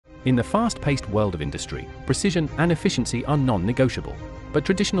In the fast-paced world of industry, precision and efficiency are non-negotiable. But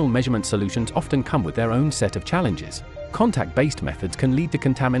traditional measurement solutions often come with their own set of challenges. Contact-based methods can lead to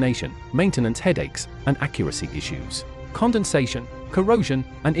contamination, maintenance headaches, and accuracy issues. Condensation, corrosion,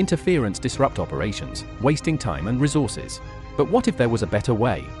 and interference disrupt operations, wasting time and resources. But what if there was a better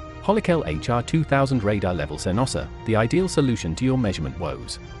way? Holykell HR2000 radar level senosr, the ideal solution to your measurement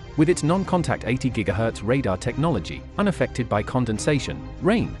woes. With its non-contact 80 GHz radar technology, unaffected by condensation,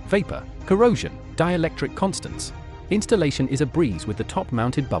 rain, vapor, corrosion, dielectric constants. Installation is a breeze with the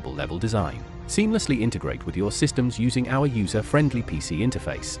top-mounted bubble-level design. Seamlessly integrate with your systems using our user-friendly PC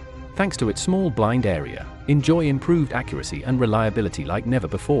interface. Thanks to its small blind area, enjoy improved accuracy and reliability like never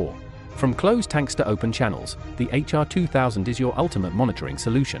before. From closed tanks to open channels, the HR2000 is your ultimate monitoring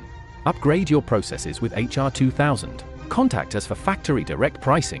solution. Upgrade your processes with HR2000. Contact us for factory direct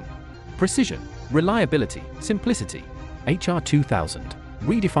pricing. Precision, reliability, simplicity. HR2000,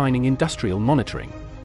 redefining industrial monitoring.